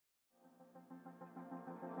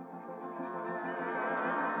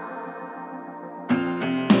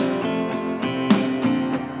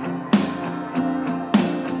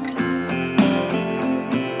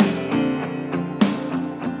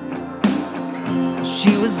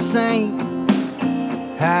she was a saint,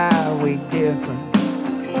 highway different.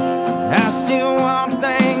 I still want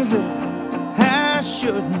things that I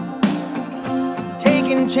shouldn't.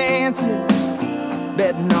 Taking chances,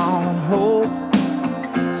 betting on hope,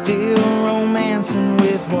 still romancing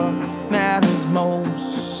with what matters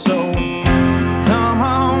most. So come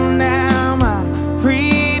on now, my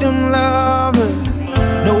freedom lover,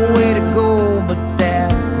 nowhere to go but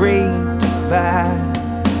that great divide.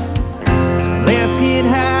 So let's get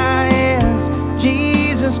high as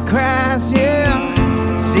Jesus Christ, yeah.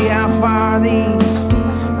 See how far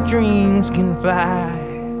these dreams can fly.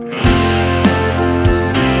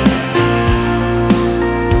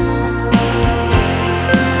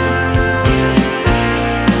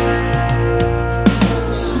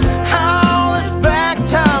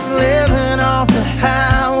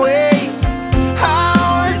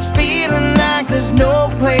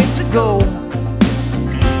 Go.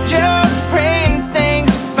 Just praying things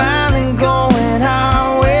are finally going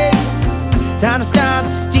our way. Time to start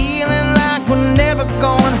stealing like we're never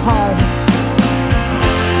going home.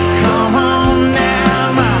 Come on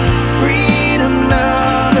now, my freedom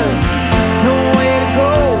lover, nowhere to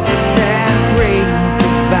go but that great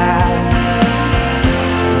divide.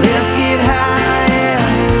 Let's get high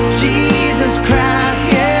as Jesus Christ,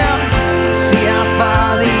 yeah. See how far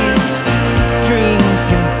these dreams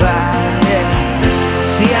can fly.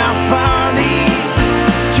 See how far these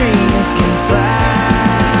dreams can fly.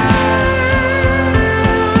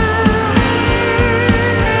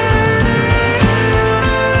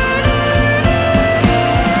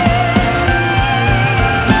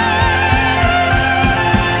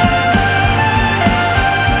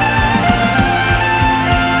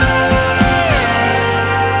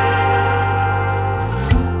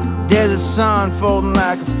 Desert sun folding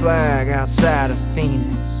like a flag outside of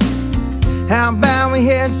Phoenix. How about we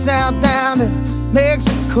head south down to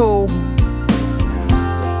Mexico?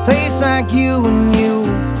 It's a place like you and you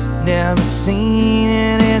never seen,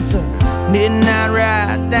 and it's a midnight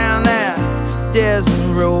ride down that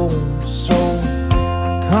desert road. So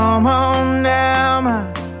come on now,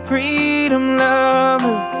 my freedom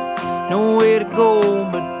lover, nowhere to go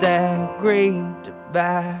but that great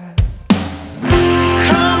divide.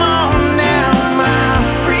 Come on now, my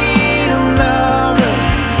freedom lover,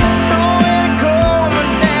 nowhere to go but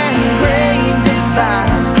that great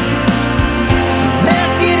divide.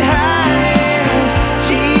 Let's get high as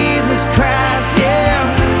Jesus Christ, yeah.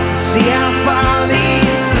 See how far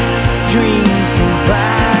these dreams can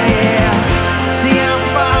fly, yeah. See how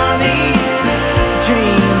far these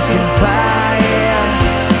dreams can fly, yeah.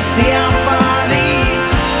 See how far these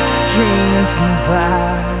dreams can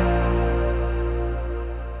fly.